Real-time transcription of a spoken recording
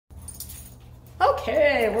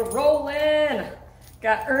Okay, we're rolling.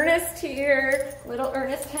 Got Ernest here, little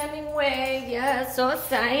Ernest Hemingway. Yeah, so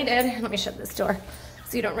excited. Let me shut this door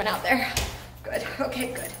so you don't run out there. Good,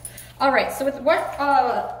 okay, good. All right, so with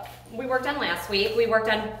what we worked on last week, we worked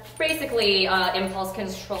on basically impulse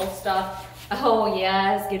control stuff. Oh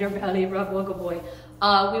yes, get her belly rub, good boy.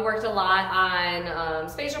 We worked a lot on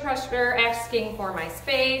spatial pressure, asking for my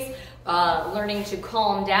space, learning to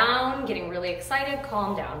calm down, getting really excited,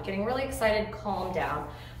 calm down, getting really excited, calm down.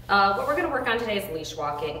 What we're gonna work on today is leash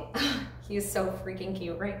walking. He's so freaking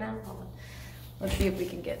cute right now. Hold on. Let's see if we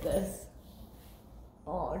can get this.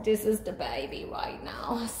 Oh, this is the baby right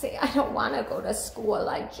now. See, I don't wanna go to school.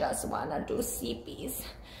 I just wanna do CPs.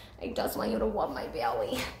 I just want you to rub my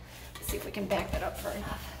belly. Let's see if we can back that up for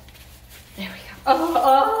enough. There we go.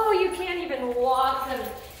 Oh, you can't even walk because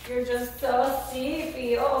you're just so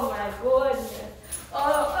sleepy. Oh my goodness.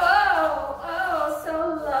 Oh, so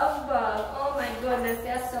love bug. Oh my goodness,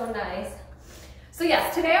 that's so nice. So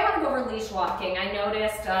yes, today I want to go over leash walking. I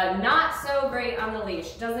noticed not so great on the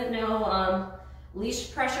leash. Doesn't know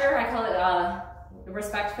leash pressure. I call it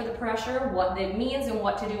respect for the pressure, what it means and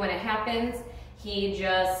what to do when it happens. He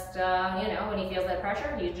just, you know, when he feels that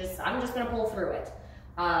pressure, I'm just going to pull through it.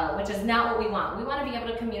 Which is not what we want. We want to be able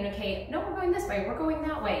to communicate, no, we're going this way, we're going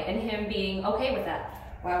that way, and him being okay with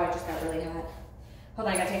that. Wow, I just got really hot. Hold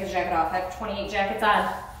on, I gotta take his jacket off. I have 28 jackets on.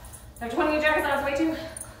 I have 28 jackets on, it's way too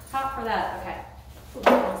hot for that. Okay. Ooh, a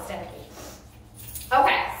little staticky.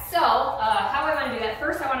 Okay, so how I want to do that,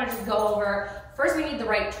 first I want to just go over, first we need the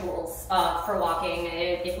right tools for walking.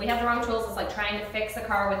 If we have the wrong tools, it's like trying to fix a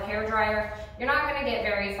car with a hairdryer. You're not going to get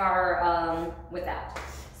very far with that.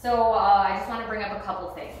 So I just want to bring up a couple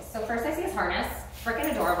things. So first I see his harness, freaking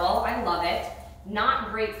adorable, I love it.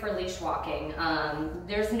 Not great for leash walking.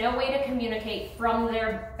 There's no way to communicate from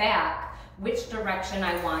their back which direction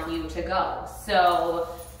I want you to go. So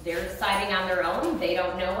they're deciding on their own, they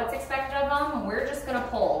don't know what's expected of them, we're just gonna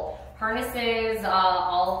pull. Harnesses,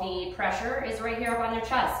 all the pressure is right here up on their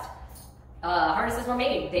chest. Harnesses were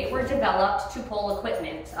made, they were developed to pull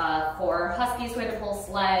equipment for huskies who had to pull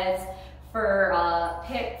sleds, for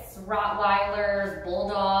pits, Rottweilers,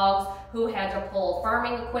 bulldogs who had to pull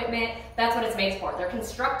farming equipment. That's what it's made for. They're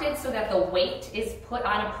constructed so that the weight is put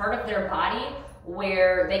on a part of their body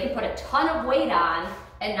where they can put a ton of weight on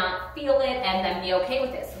and not feel it and then be okay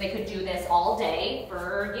with it. So they could do this all day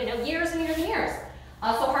for, you know, years and years and years.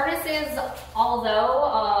 So harnesses,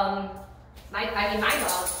 although, my dog,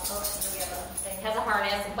 has a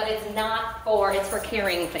harness, but it's not for, it's for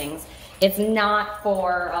carrying things. It's not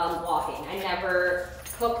for walking. I never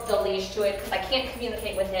hook the leash to it because I can't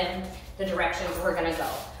communicate with him the directions we're gonna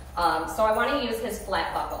go. So I wanna use his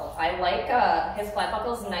flat buckle. I like his flat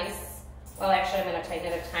buckle's nice. Well, actually I'm gonna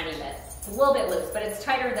tighten it a tiny bit. It's a little bit loose, but it's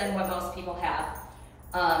tighter than what most people have.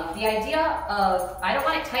 The idea of, I don't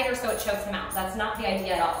want it tighter so it chokes him out. That's not the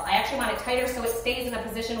idea at all. I actually want it tighter so it stays in a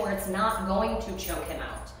position where it's not going to choke him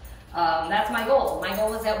out. That's my goal. My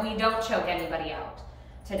goal is that we don't choke anybody out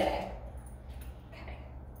today.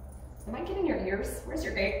 Am I getting your ears? Where's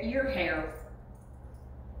your ear hair?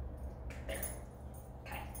 There.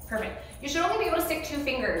 Okay, perfect. You should only be able to stick 2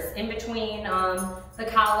 fingers in between the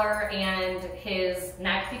collar and his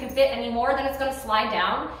neck. If you can fit any more, then it's going to slide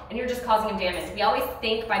down and you're just causing him damage. We always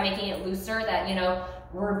think by making it looser that, you know,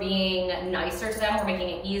 we're being nicer to them, we're making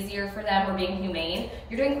it easier for them, we're being humane.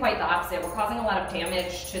 You're doing quite the opposite. We're causing a lot of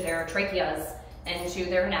damage to their tracheas and to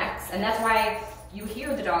their necks, and that's why you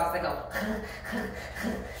hear the dogs that go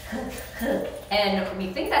and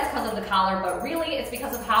we think that's because of the collar, but really it's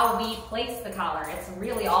because of how we place the collar. It's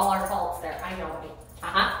really all our faults there. I know, buddy.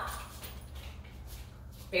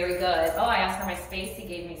 Very good. Oh, I asked for my space. He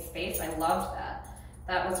gave me space. I loved that.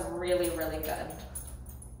 That was really, really good.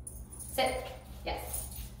 Sit. Yes.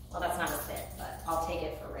 Well, that's not a sit, but I'll take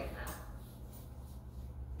it for right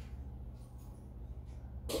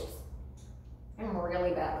now. Oops. I'm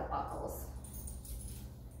really bad with buckles.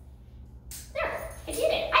 There, I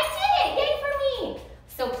did it. I did it, yay for me.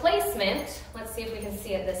 So placement, let's see if we can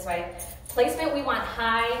see it this way. Placement, we want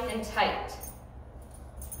high and tight.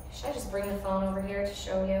 Should I just bring the phone over here to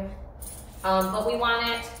show you? But we want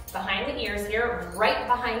it behind the ears here, right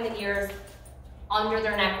behind the ears, under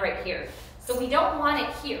their neck right here. So we don't want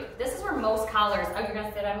it here. This is where most collars, oh, you're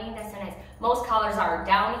gonna sit on me? That's so nice. Most collars are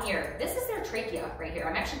down here. This is their trachea right here.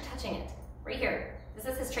 I'm actually touching it, right here. This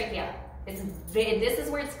is his trachea. This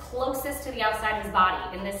is where it's closest to the outside of his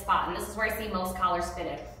body, in this spot, and this is where I see most collars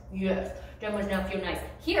fitted. Yes, that must not feel nice.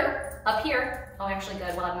 Here, up here, oh actually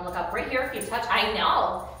good, we'll have him look up. Right here, if you touch, I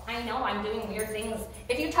know, I'm doing weird things.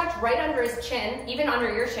 If you touch right under his chin, even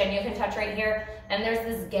under your chin, you can touch right here, and there's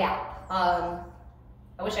this gap.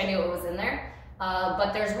 I wish I knew it was in there.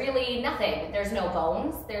 But there's really nothing. There's no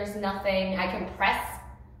bones. There's nothing. I can press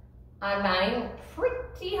on mine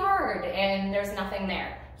pretty hard and there's nothing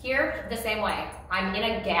there. Here, the same way. I'm in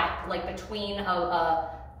a gap, like between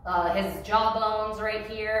his jawbones right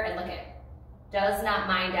here, and look at it. Does not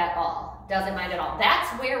mind at all. Doesn't mind at all. That's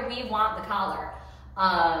where we want the collar.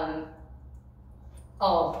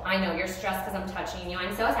 Oh, I know, you're stressed because I'm touching you.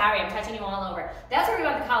 I'm so sorry, I'm touching you all over. That's where we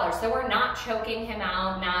want the collar, so we're not choking him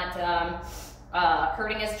out, not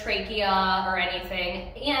hurting his trachea or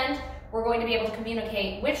anything, and we're going to be able to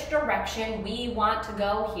communicate which direction we want to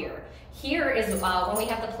go here. Here is when we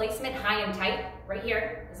have the placement high and tight, right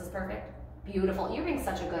here. This is perfect. Beautiful. You bring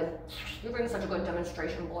such a good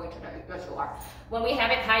demonstration boy today. Yes, you are. When we have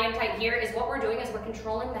it high and tight here, is what we're doing is we're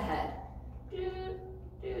controlling the head.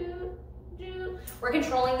 We're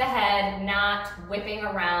controlling the head, not whipping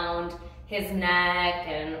around his neck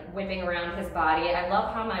and whipping around his body. I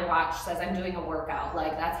love how my watch says I'm doing a workout.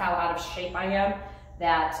 Like, that's how out of shape I am,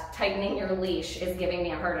 that tightening your leash is giving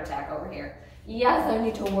me a heart attack over here. Yes, I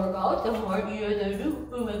need to work out the heart. Yes, I do.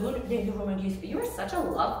 Oh my goodness, thank you for my gift. You are such a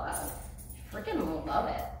love bug. Freaking love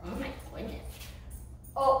it. Oh my goodness.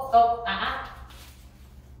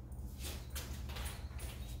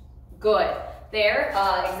 Good. There,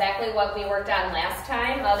 exactly what we worked on last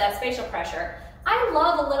time, that spatial pressure. I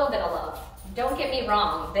love a little bit of love. Don't get me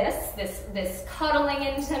wrong. This cuddling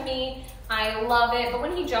into me, I love it. But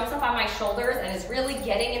when he jumps up on my shoulders and is really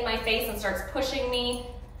getting in my face and starts pushing me,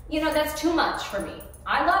 you know, that's too much for me.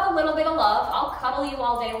 I love a little bit of love. I'll cuddle you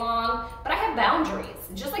all day long, but I have boundaries,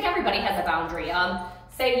 just like everybody has a boundary.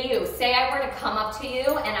 Say I were to come up to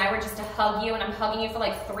you and I were just to hug you and I'm hugging you for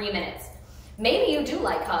like 3 minutes. Maybe you do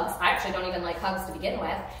like hugs. I actually don't even like hugs to begin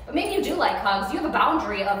with, but maybe you do like hugs. You have a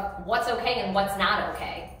boundary of what's okay and what's not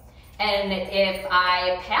okay. And if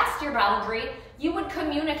I passed your boundary, you would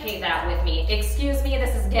communicate that with me. Excuse me,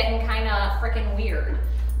 this is getting kind of freaking weird.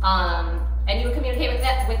 And you would communicate with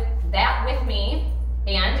that with me.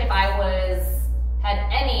 And if I had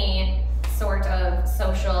any sort of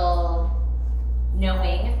social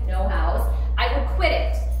know-hows, I would quit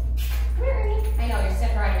it. Come here, Ernie. I know, you're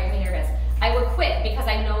sitting around, you make me nervous. I would quit because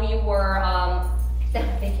I know you were,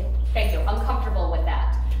 thank you, uncomfortable with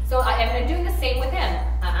that. So I'm doing the same with him.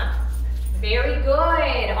 Very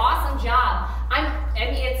good, awesome job.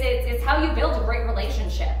 It's how you build a great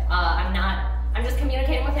relationship. I'm just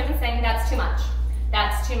communicating with him and saying that's too much.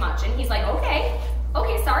 That's too much. And he's like, okay,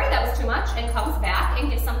 sorry, that was too much, and comes back and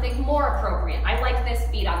gives something more appropriate. I like this,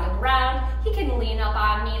 feet on the ground. He can lean up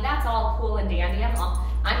on me. That's all cool and dandy.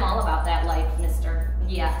 I'm all about that life, mister.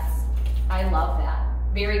 Yes, I love that.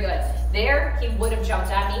 Very good. There, he would have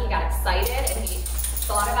jumped on me. He got excited and he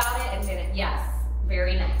thought about it and did it. Yes,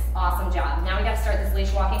 very nice. Awesome job. Now we got to start this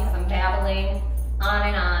leash walking because I'm babbling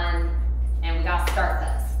on, and we got to start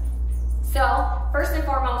this. So, first and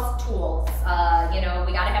foremost, tools.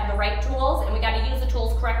 We got to have the right tools, and we got to use the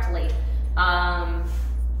tools correctly.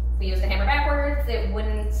 We use the hammer backwards, it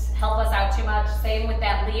wouldn't help us out too much. Same with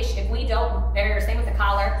that leash. Same with the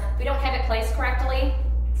collar. If we don't have it placed correctly,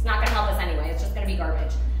 it's not going to help us anyway. It's just going to be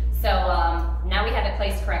garbage. So, now we have it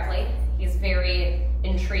placed correctly. He's very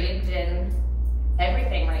intrigued in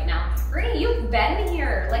everything right now. Ernie, you've been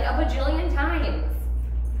here like a bajillion times.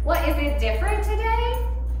 What, is it different today?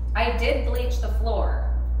 I did bleach the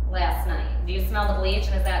floor last night. Do you smell the bleach,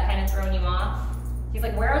 and is that kind of throwing you off? He's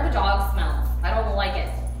like, where are the dog smells? I don't like it.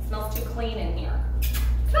 It smells too clean in here.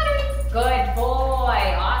 Come on, Ernie. Good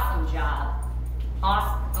boy. Awesome job.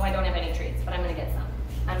 Awesome. Oh, I don't have any treats, but I'm going to get some.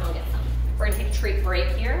 We're going to take a treat break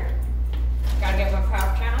here. Got to get my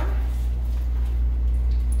pouch on.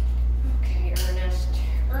 Okay, Ernest.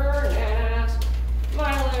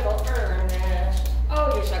 My little Ernest.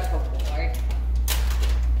 Oh, you're such a good boy.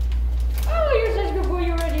 Oh, you're such a good boy.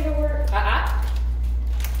 You're ready to work.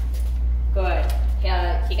 Good.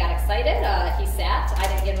 He got excited. He sat. I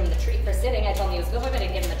didn't give him the treat for sitting. I told him he was good with it. I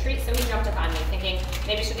didn't give him the treat, so he jumped up on me thinking,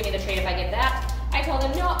 maybe she'll give me the treat if I get that. I told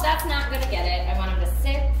him, no, that's not going to get it. I want him to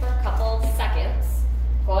sit for a couple seconds.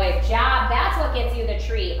 Good job. That's what gets you the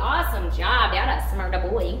treat. Awesome job. Dad, a smart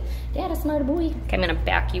boy. Dad, a smart boy. Okay, I'm going to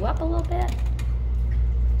back you up a little bit.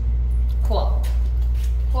 Cool.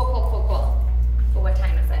 Cool. But what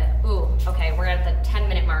time is it? Ooh, okay, we're at the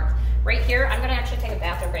 10-minute mark. Right here, I'm going to actually take a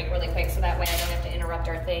bathroom break really quick so that way I don't have to interrupt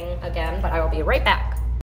our thing again, but I will be right back.